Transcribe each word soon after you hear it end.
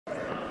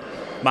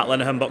Matt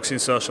Lenihan, Boxing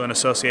Social in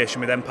association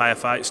with Empire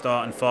Fight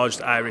Store and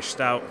Forged Irish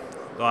Stout.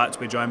 I'd like to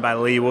be joined by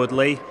Leigh Wood.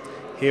 Leigh,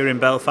 here in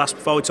Belfast.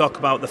 Before we talk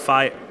about the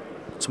fight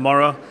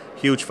tomorrow,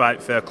 huge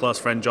fight for close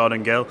friend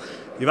Jordan Gill.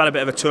 You've had a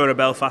bit of a tour of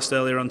Belfast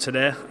earlier on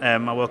today. I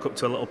woke up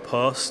to a little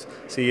post,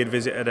 see you'd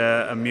visited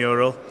a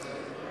mural.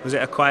 Was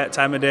it a quiet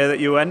time of day that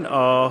you went,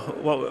 or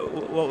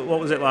what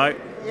was it like?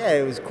 Yeah,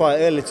 it was quite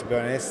early, to be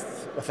honest.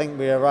 I think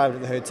we arrived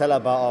at the hotel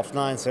about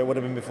 9:30, so it would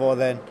have been before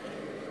then.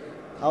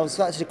 I was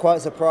actually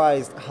quite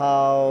surprised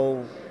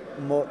how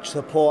much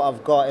support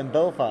I've got in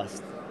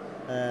Belfast.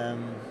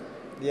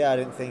 Yeah, I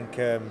didn't think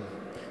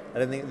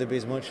there'd be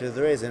as much as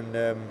there is, and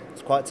I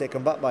was quite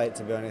taken back by it,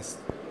 to be honest.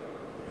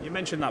 You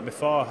mentioned that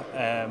before,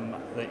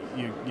 that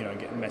you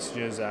getting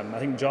messages. I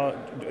think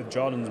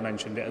Jordan's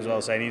mentioned it as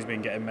well, saying he's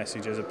been getting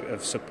messages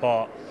of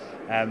support.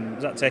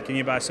 Is that taking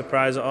you by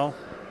surprise at all?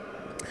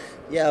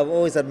 Yeah, I've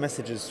always had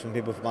messages from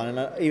people from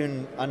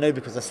Ireland. I know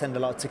because I send a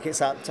lot of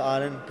tickets out to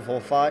Ireland before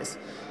fights.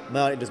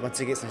 My auntie does my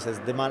tickets and she says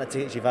the amount of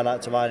tickets you've had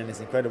out to Ireland is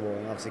incredible,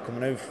 and obviously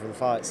coming over for the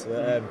fights.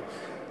 But,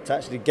 to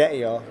actually get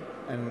here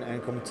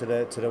and come to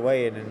the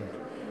weigh-in, and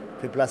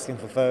people asking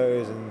for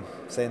photos and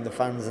saying the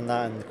fans and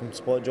that, and come to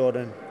support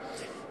Jordan,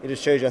 it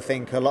just shows you, I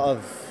think, a lot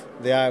of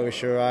the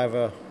Irish are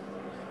either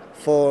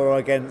for or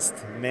against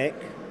Mick,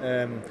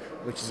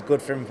 which is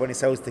good for him when he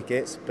sells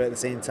tickets, but at the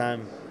same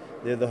time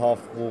the other half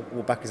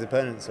will back his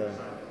opponent. So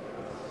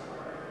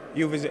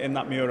you visiting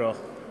that mural,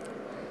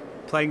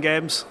 playing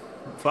games,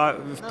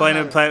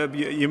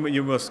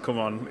 you must come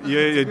on.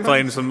 You're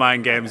playing some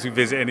mind games,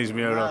 visiting his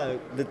mural.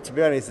 No, to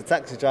be honest, the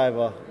taxi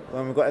driver,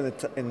 when we got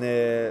in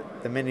the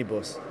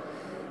minibus,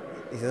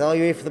 he says, "Oh,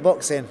 you here for the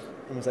boxing?"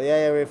 And I was like,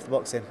 "Yeah, we're here for the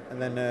boxing."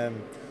 And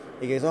then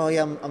he goes, "Oh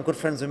yeah, I'm good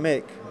friends with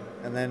Mick."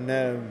 And then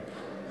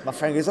my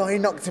friend goes, "Oh, he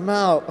knocked him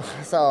out."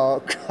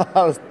 So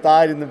I was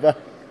died in the back.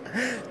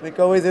 Like,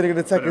 oh, where's he going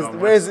to attack us?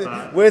 Where's he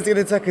going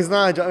to attack us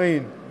now? Do you know what I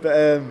mean?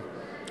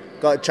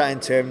 But got chatting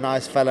to him,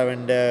 nice fella,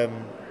 and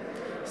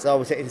so I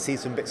was taking to see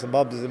some bits and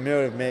bobs of the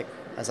mural of Mick.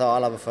 I said,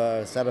 I'll have a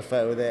photo. So I had a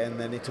photo with it, and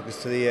then he took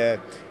us to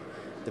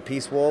the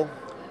peace wall,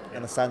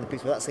 and I signed the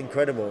peace wall. That's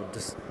incredible.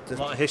 Just a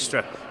lot of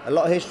history. A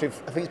lot of history.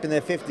 I think it's been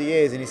there 50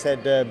 years, and he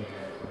said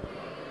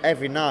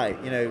every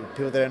night,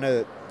 people that don't know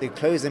that they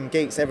close them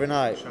gates every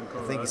night.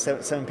 I think it's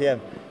 7 p.m.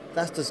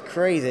 That's just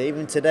crazy.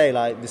 Even today,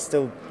 like there's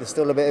still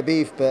a bit of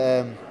beef,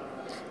 but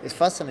it's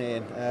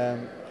fascinating.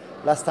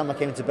 Last time I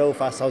came to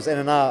Belfast, I was in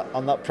and out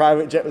on that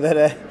private jet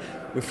there.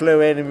 We flew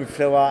in and we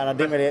flew out, and I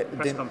didn't really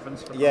press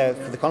conference. For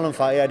the Conlan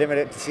fight. Yeah, I didn't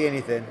really get to see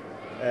anything.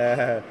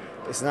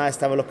 It's nice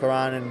to have a look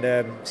around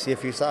and see a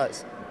few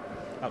sights.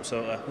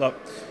 Absolutely. Look,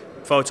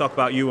 before we talk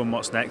about you and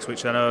what's next,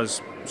 which I know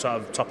is sort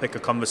of topic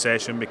of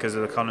conversation because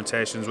of the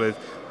connotations with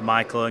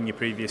Michael and your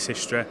previous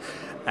history.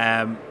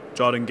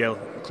 Jordan Gill,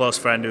 close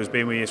friend who's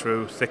been with you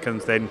through thick and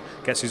thin,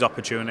 gets his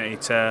opportunity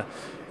to,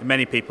 in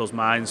many people's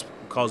minds,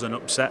 cause an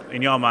upset.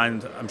 In your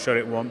mind, I'm sure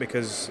it won't,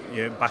 because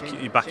you're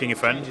backing your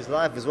friend. Change his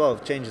life as well.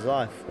 Change his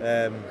life.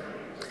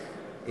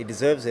 He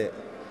deserves it,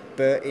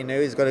 but he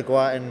knows he's got to go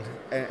out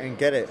and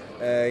get it.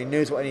 He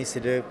knows what he needs to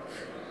do.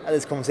 I had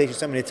this conversation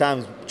so many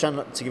times, trying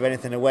not to give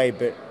anything away,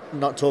 but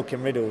not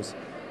talking riddles.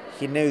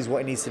 He knows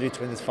what he needs to do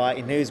to win this fight.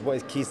 He knows what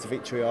his keys to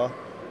victory are,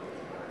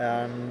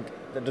 and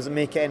that doesn't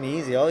make it any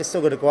easier. He's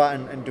still got to go out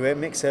and do it.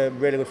 Mick's a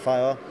really good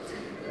fighter.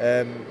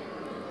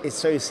 He's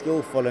so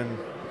skillful, and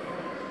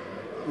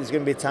there's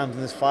going to be times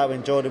in this fight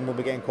when Jordan will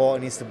be getting caught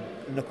and needs to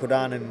knuckle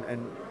down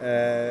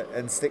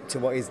and stick to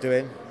what he's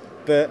doing.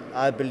 But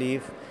I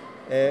believe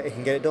he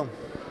can get it done.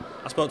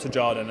 I spoke to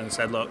Jordan and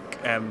said, look,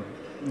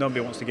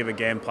 nobody wants to give a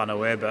game plan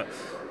away, but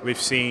we've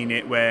seen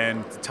it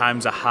when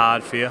times are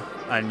hard for you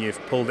and you've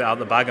pulled it out of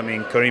the bag. I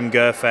mean, Karim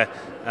Gurfi,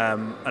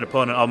 an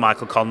opponent of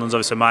Michael Conlan's,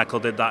 obviously Michael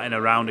did that in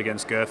a round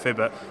against Gurfi,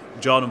 but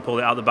Jordan pulled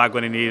it out of the bag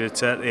when he needed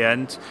to at the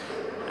end.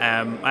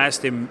 I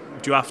asked him,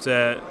 do you have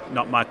to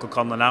knock Michael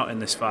Conlan out in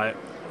this fight?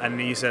 And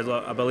he said,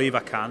 look, I believe I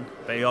can,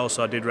 but he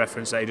also did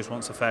reference that he just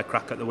wants a fair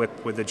crack at the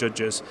whip with the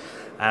judges.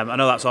 I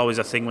know that's always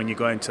a thing when you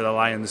go into the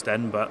Lion's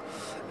Den, but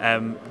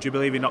do you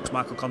believe he knocks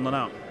Michael Conlan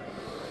out?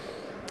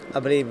 I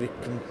believe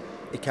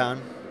he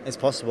can. It's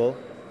possible.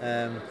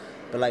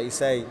 But like you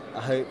say,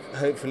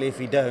 hopefully if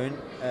he don't,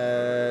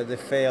 they're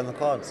fair on the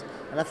cards.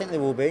 And I think they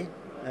will be.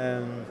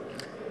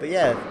 But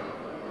yeah,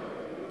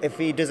 if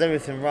he does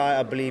everything right,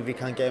 I believe he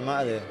can get him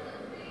out of there.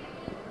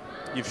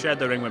 You've shared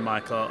the ring with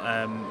Michael.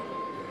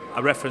 I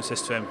referenced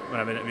this to him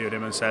when I interviewed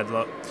him and said,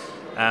 look,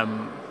 I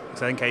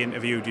think I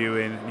interviewed you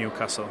in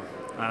Newcastle,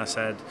 and I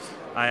said,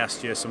 I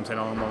asked you something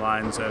along the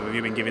lines of, have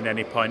you been giving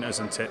any pointers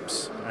and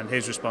tips? And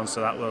his response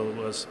to that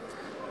was,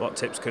 what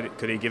tips could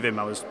he give him?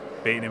 I was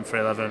beating him for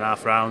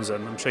 11.5 rounds,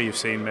 and I'm sure you've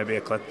seen maybe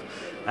a clip.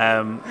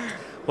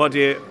 What do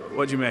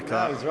you make of that?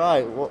 That was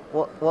right.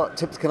 What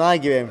tips can I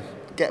give him?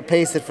 Get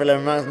pasted for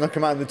 11 rounds, knock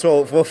him out in the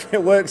talk. Well, if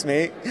it works,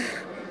 mate,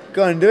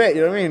 go and do it.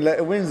 You know what I mean? Like,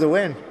 a win's a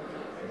win.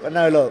 But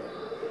no, look.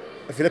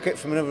 If you look at it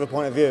from another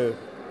point of view,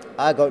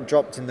 I got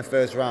dropped in the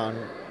first round.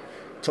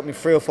 It took me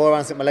 3 or 4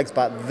 rounds to get my legs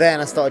back.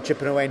 Then I started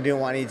chipping away and doing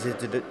what I needed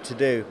to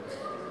do.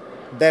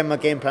 then my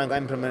game plan got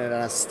implemented,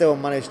 and I still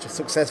managed to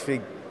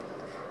successfully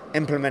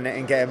implement it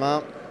and get him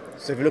out.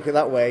 So if you look at it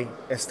that way,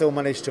 I still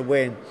managed to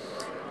win,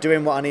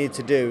 doing what I needed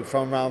to do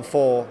from round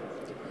 4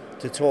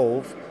 to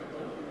 12,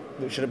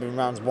 which should have been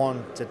rounds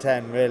 1 to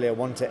 10 really, or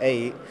 1 to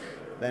 8.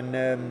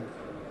 Then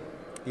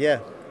yeah,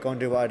 go and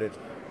do what I did.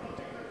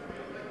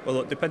 Well,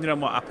 look, depending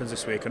on what happens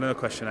this week, another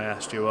question I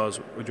asked you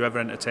was, would you ever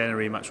entertain a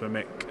rematch with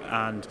Mick?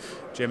 And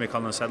Jamie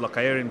Conlan said, look,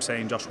 I hear him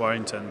saying Josh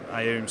Warrington,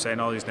 I hear him saying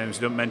all these names,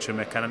 he don't mention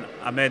Mick. And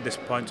I made this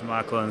point to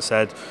Michael and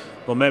said,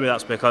 well, maybe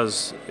that's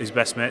because his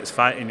best mate's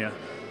fighting you,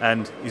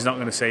 and he's not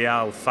going to say, yeah,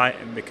 I'll fight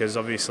him, because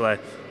obviously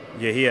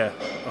you're here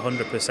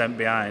 100%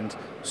 behind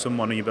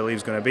someone who you believe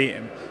is going to beat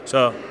him.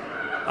 So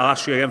I'll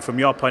ask you again, from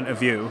your point of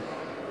view,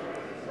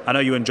 I know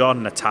you and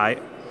Jordan are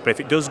tight, but if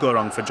it does go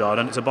wrong for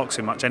Jordan, it's a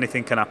boxing match,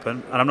 anything can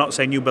happen. And I'm not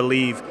saying you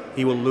believe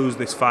he will lose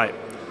this fight.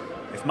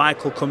 If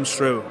Michael comes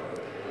through,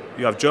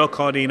 you have Joe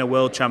Cordina,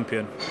 world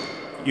champion.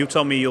 You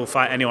told me you'll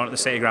fight anyone at the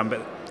City Ground, but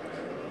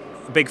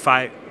a big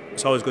fight,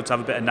 it's always good to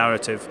have a bit of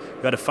narrative.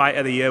 You had a fight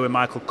of the year with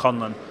Michael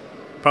Conlan,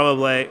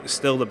 probably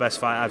still the best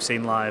fight I've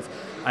seen live.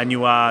 And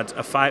you had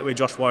a fight with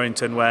Josh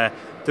Warrington where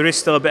there is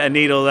still a bit of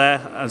needle there.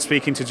 And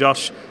speaking to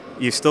Josh,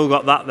 you've still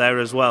got that there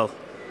as well.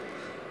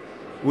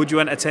 Would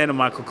you entertain a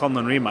Michael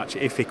Conlan rematch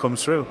if he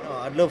comes through? Oh,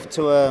 I'd love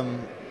to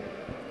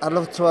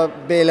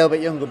be a little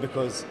bit younger,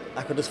 because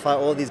I could just fight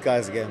all these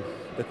guys again.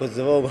 Because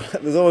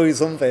there's always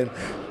something.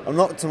 I've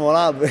knocked them all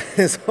out, but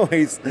there's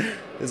always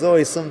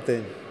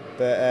something.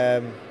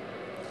 But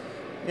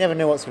you never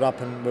know what's going to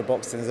happen with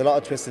boxing. There's a lot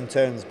of twists and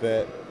turns,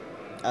 but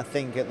I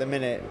think at the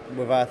minute,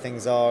 with how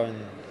things are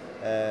and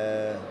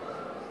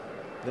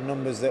the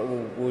numbers that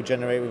we'll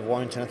generate with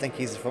Warrington, I think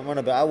he's the front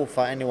runner. But I will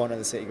fight anyone at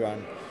the City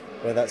Ground,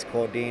 whether that's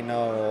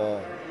Cordino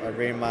or a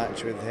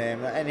rematch with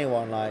him,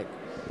 anyone. Like,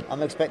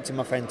 I'm expecting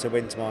my friend to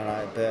win tomorrow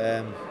night,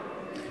 but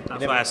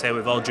that's why I say,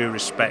 with all due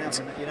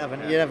respect, you never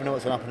know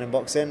what's going to happen in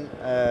boxing.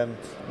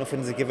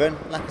 Nothing's a given.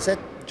 Like I said,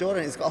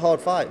 Jordan, he's got a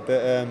hard fight,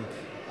 but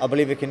I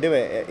believe he can do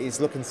it. He's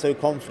looking so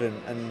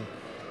confident, and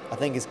I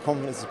think his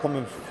confidence is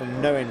coming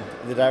from knowing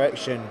the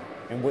direction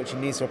in which he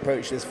needs to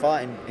approach this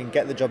fight and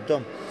get the job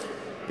done.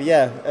 But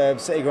yeah,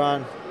 City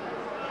Ground,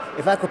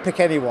 if I could pick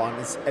anyone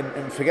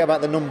and forget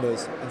about the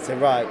numbers and say,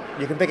 right,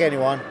 you can pick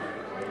anyone,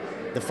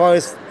 the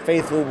Forest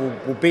faithful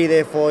will be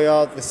there for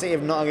you, the city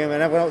of Nottingham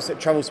and everyone else that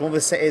travels from other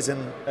cities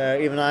and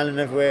even Ireland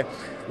everywhere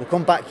will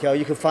come back here,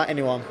 you can fight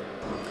anyone.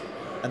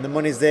 And the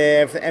money's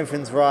there,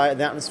 everything's right,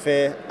 the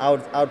atmosphere, I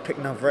would pick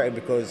Navarrete,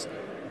 because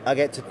I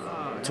get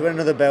to win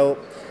another belt,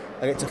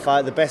 I get to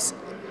fight the best,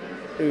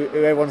 who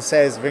everyone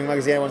says, Ring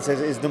Magazine, everyone says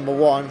is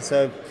 #1,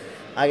 so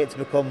I get to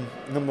become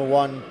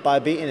 #1 by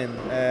beating him.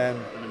 And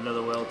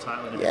another world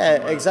title.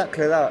 Yeah,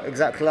 exactly that.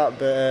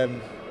 But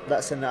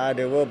that's in the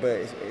ideal world,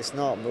 but it's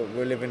not. But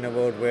we live in a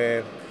world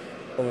where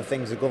other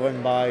things are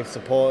governed by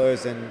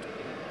supporters and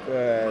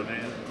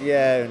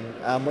and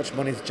how much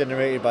money is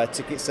generated by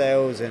ticket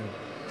sales and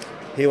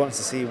who wants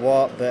to see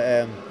what.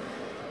 But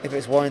if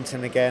it's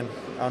Warrington again,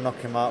 I'll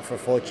knock him out for a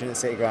fortune at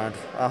City Ground.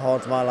 How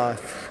hard's my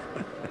life?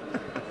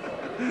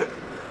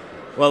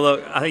 Well,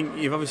 look, I think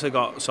you've obviously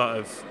got sort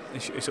of,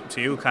 it's up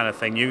to you kind of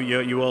thing.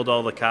 You hold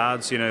all the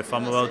cards,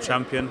 former world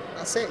champion.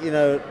 That's it.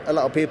 A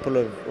lot of people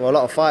a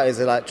lot of fighters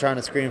are like trying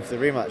to scream for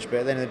the rematch, but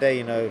at the end of the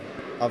day,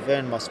 I've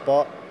earned my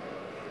spot.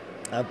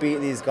 I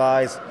beat these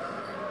guys,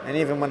 and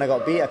even when I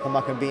got beat, I come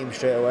back and beat them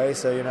straight away.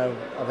 So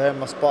I've earned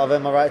my spot, I've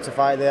earned my right to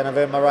fight there, and I've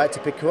earned my right to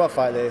pick who I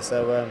fight there.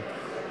 So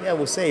yeah,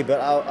 we'll see. But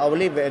I will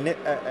leave it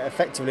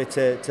effectively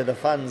to the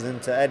fans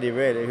and to Eddie,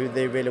 really, who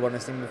they really want to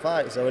see me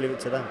fight. So I'll leave it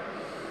to them.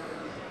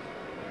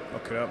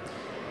 Okay.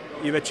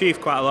 You've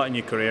achieved quite a lot in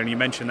your career, and you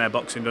mentioned there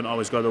boxing doesn't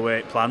always go the way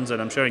it plans, and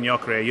I'm sure in your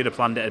career you'd have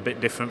planned it a bit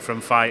different from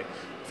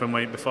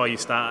before you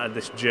started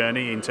this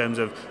journey in terms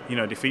of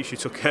defeats you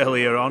took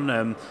earlier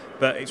on,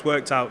 but it's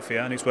worked out for you,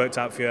 and it's worked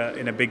out for you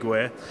in a big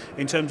way.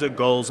 In terms of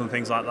goals and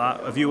things like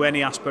that, have you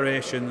any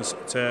aspirations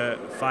to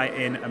fight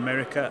in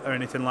America or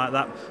anything like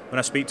that? When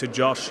I speak to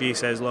Josh, he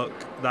says, look,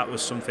 that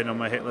was something on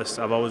my hit list,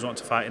 I've always wanted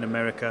to fight in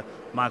America.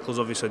 Michael's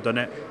obviously done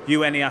it.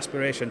 You any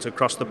aspirations to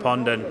cross the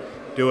pond and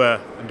do a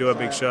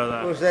big show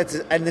there? Well, let's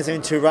end this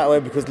into right away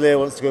because Leah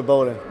wants to go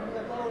bowling.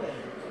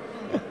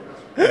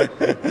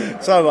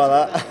 Sorry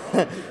about that.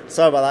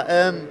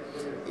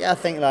 Yeah, I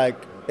think like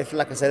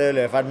I said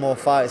earlier, if I had more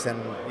fights,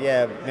 then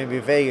yeah, maybe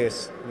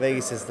Vegas.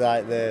 Vegas is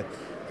like the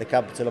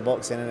capital of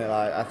boxing, isn't it?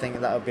 Like, I think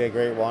that would be a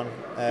great one.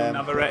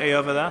 Navarrete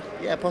over there?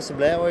 Yeah,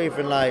 possibly, or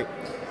even like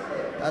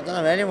I don't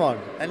know, anyone.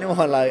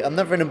 Like, I'm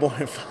never in a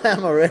boring fight,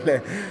 am I really?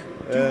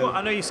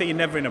 I know you say you're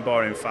never in a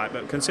boring fight,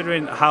 but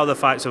considering how the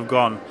fights have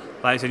gone,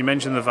 like I said, you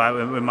mentioned the fight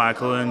with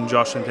Michael and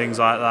Josh and things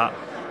like that.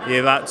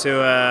 You've had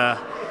to.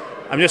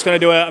 I'm just going to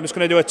do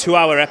a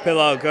 2-hour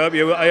epilogue.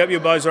 I hope you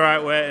boys are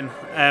alright waiting.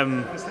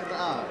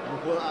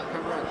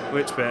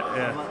 Which bit?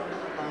 Yeah.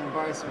 I'm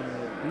embarrassed.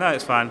 No,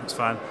 it's fine. It's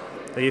fine.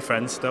 They're your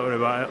friends. Don't worry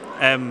about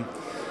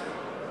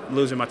it.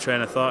 Losing my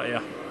train of thought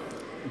here,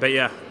 but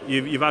yeah,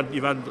 you've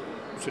had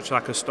such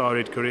like a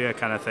storied career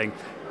kind of thing.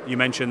 You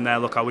mentioned there,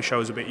 look, I wish I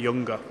was a bit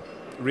younger.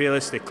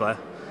 Realistically,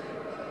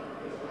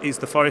 is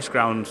the Forest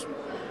ground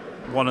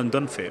one and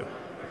done for you?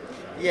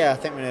 Yeah, I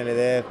think we're nearly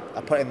there.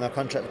 I put in the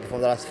contract before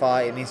the last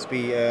fight. It needs to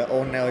be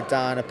all nailed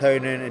down,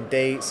 opponent and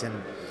dates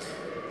and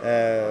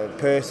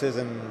purses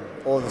and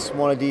all the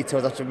smaller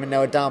details have to be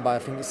nailed down by I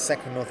think it's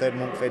second or third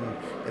month in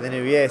the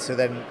new year. So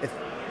then if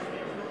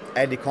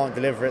Eddie can't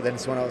deliver it, then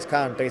someone else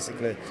can,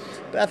 basically.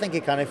 But I think he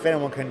can. If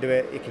anyone can do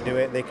it, he can do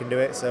it. They can do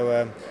it.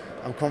 So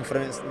I'm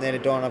confident it's nearly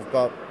done. I've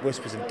got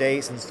whispers of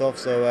dates and stuff.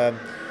 So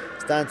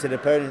it's down to the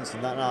opponents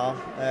and that now.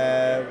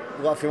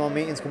 We've got a few more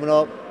meetings coming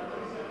up.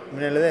 We're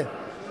nearly there.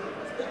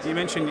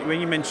 When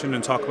you mentioned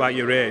and talk about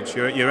your age,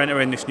 you're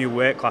entering this new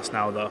weight class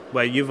now, though,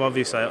 where you've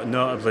obviously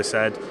notably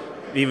said,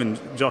 even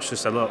Josh has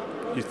said, look,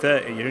 you're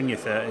 30, you're in your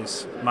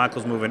 30s.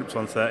 Michael's moving up to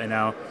 130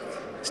 now.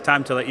 It's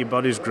time to let your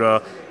bodies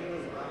grow.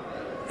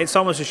 It's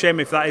almost a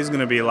shame if that is going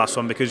to be your last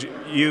one, because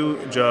you,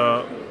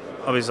 Joe,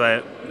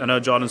 obviously, I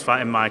know Jordan's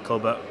fighting Michael,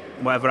 but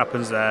whatever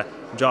happens there,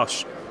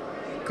 Josh,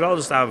 could all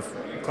just have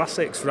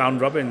classics, round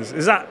robins.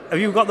 Have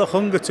you got the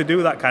hunger to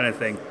do that kind of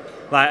thing?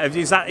 Like,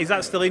 is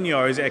that still in you,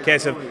 or is it a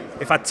case of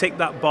if I tick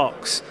that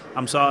box,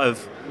 I'm sort of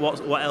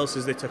what else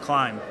is there to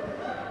climb?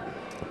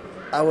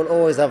 I will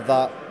always have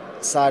that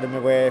side of me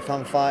where if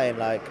I'm fighting,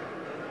 like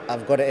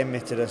I've got it in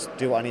me to just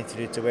do what I need to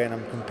do to win.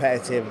 I'm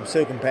competitive. I'm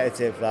so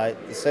competitive. Like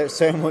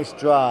so much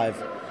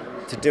drive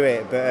to do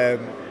it, but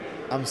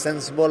I'm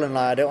sensible and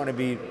like I don't want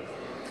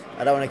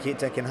to keep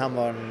taking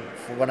hammer on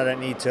for when I don't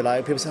need to.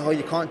 Like people say, oh,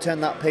 you can't turn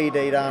that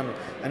payday down.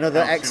 Another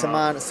X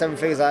amount, 7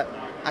 figures. Like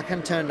I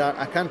can turn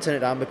it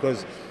down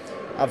because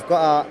I've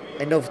got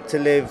enough to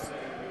live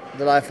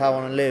the life I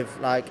want to live,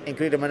 like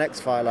including my next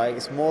fight. Like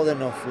it's more than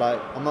enough.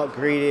 Like I'm not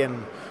greedy,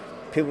 and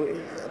people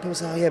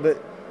say, oh yeah,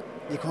 but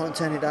you can't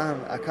turn it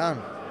down. I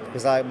can,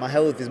 because like my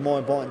health is more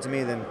important to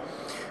me than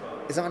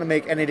it's not going to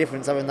make any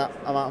difference having that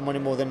amount of money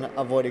more than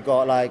I've already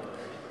got. Like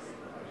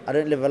I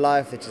don't live a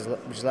life which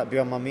is like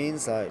beyond my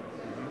means. Like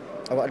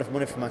I've got enough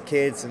money for my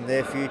kids and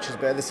their futures,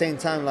 but at the same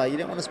time, like you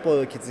don't want to spoil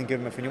the kids and give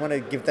them everything. You want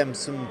to give them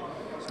some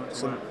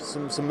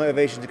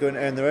motivation to go and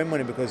earn their own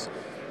money, because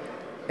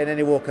in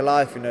any walk of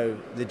life, you know,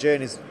 the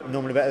journey is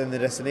normally better than the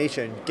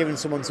destination. Giving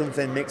someone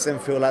something makes them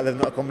feel like they've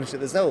not accomplished it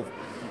themselves.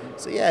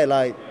 So yeah,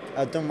 like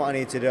I've done what I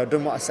need to do. I've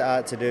done what I set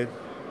out to do,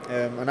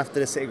 and after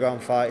the City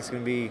Ground fight, it's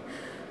going to be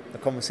a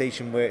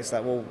conversation where it's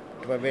like, well,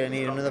 do I really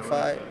need another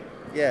fight?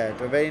 Yeah,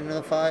 do I really need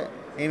another fight?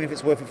 Even if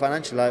it's worth it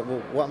financially, like,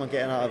 well, what am I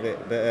getting out of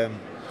it? But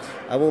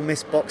I will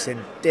miss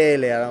boxing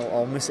dearly.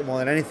 I'll miss it more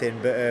than anything.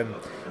 But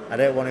I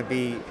don't want to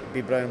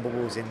be blowing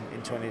bubbles in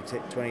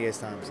 20 years'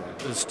 time. So.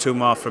 There's two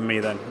more from me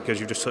then, because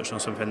you've just touched on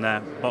something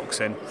there.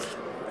 Boxing.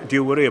 Do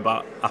you worry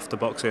about after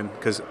boxing?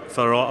 Because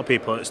for a lot of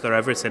people, it's their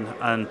everything,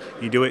 and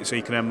you do it so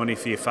you can earn money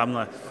for your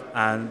family.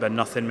 But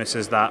nothing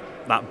misses that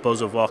buzz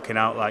of walking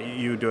out like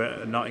you do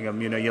it at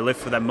Nottingham. You know, you live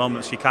for them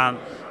moments. You can't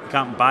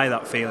buy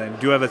that feeling.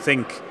 Do you ever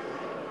think,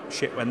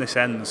 shit, when this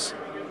ends,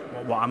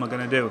 what am I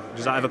going to do?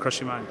 Does that ever cross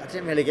your mind? I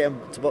didn't really get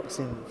into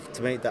boxing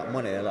to make that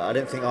money. Like, I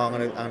didn't think, I'm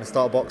going to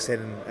start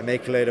boxing and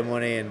make a load of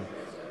money, and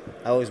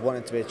I always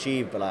wanted to be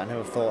achieved, but like, I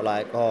never thought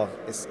like, oh,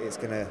 it's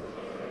going to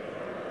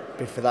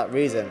be for that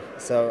reason.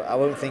 So I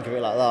won't think of it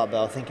like that, but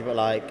I'll think of it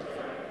like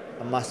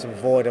a massive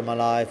void in my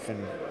life,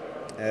 and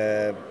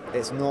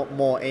it's not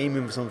more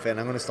aiming for something.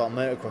 I'm going to start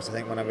motocross, I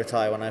think, when I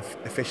retire, when I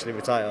officially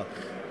retire.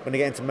 I'm going to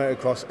get into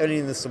motocross only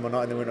in the summer,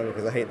 not in the winter,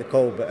 because I hate the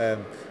cold, but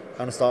I'm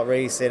going to start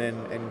racing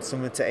and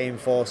something to aim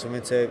for,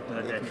 something to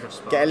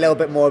get a little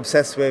bit more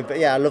obsessed with. But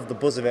yeah, I love the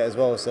buzz of it as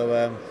well, so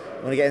I'm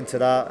going to get into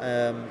that.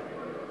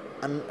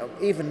 And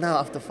even now,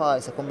 after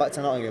fights, I come back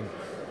to Nottingham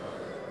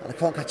and I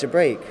can't catch a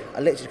break. I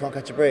literally can't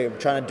catch a break. I'm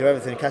trying to do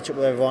everything, catch up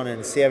with everyone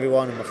and see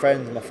everyone and my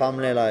friends and my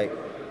family. Like,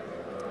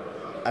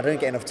 I don't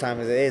get enough time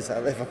as it is.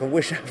 If I could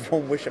wish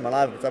everyone wish in my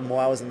life, I'd have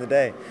more hours in the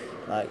day.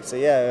 Like, so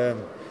yeah,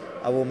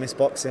 I will miss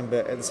boxing,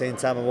 but at the same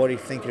time, I'm already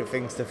thinking of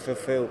things to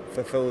fulfill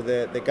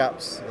the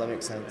gaps, if that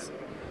makes sense.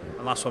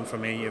 And last one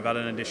from me, you've had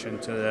an addition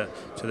to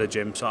the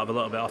gym, sort of a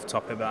little bit off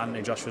topic, but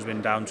Anthony Joshua's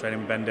been down training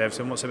with Ben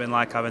Davison. What's it been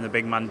like having the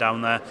big man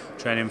down there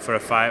training for a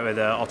fight with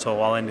Otto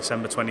Wallin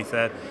December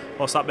 23rd?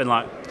 What's that been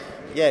like?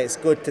 Yeah, it's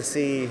good to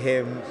see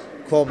him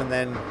come and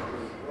then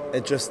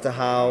adjust to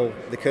how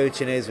the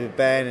coaching is with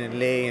Ben and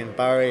Leigh and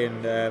Barry,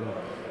 and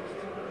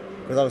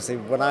because obviously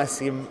when I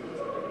see him,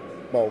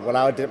 well, when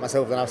I did it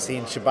myself, then I've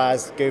seen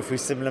Shabazz go through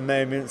similar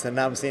moments, and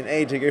now I'm seeing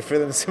AJ go through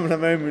them similar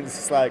moments.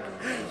 It's like,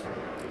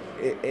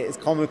 it's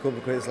comical,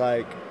 because it's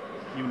like,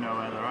 you know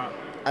where they're at.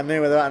 I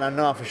know where they're at, and I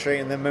know how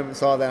frustrating the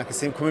moments are. Then I can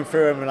see him coming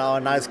through them,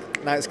 and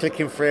now it's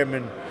clicking for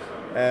him,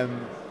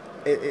 and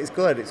it's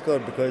good. It's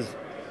good because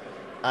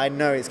I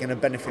know it's going to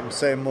benefit him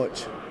so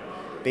much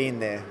being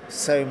there,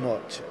 so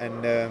much,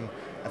 and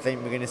I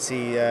think we're going to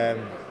see a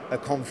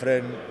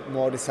confident,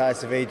 more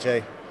decisive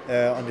AJ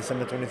on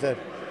December 23rd.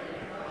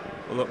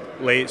 Well, look,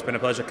 Leigh, it's been a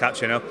pleasure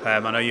catching up. I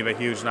know you've a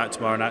huge night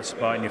tomorrow night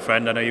supporting your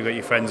friend. I know you've got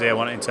your friends here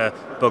wanting to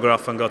bugger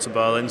off and go to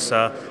Berlin.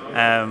 So,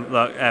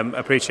 look,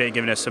 appreciate you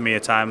giving us some of your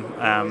time.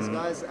 Thanks,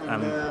 guys.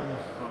 And,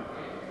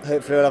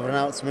 hopefully we'll have an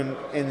announcement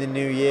in the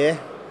new year.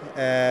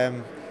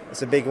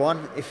 It's a big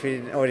one, if you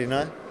didn't already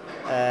know.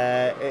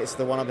 It's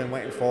the one I've been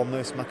waiting for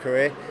most of my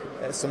career.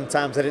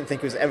 Sometimes I didn't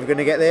think it was ever going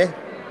to get there,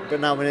 but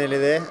now we're nearly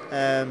there.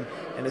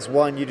 And it's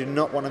one you do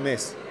not want to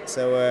miss.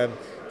 So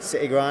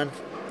City Ground,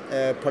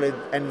 probably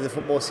end of the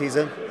football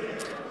season.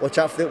 Watch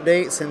out for the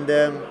updates, and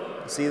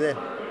see you there.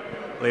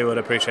 Leigh Wood,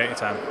 appreciate your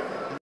time.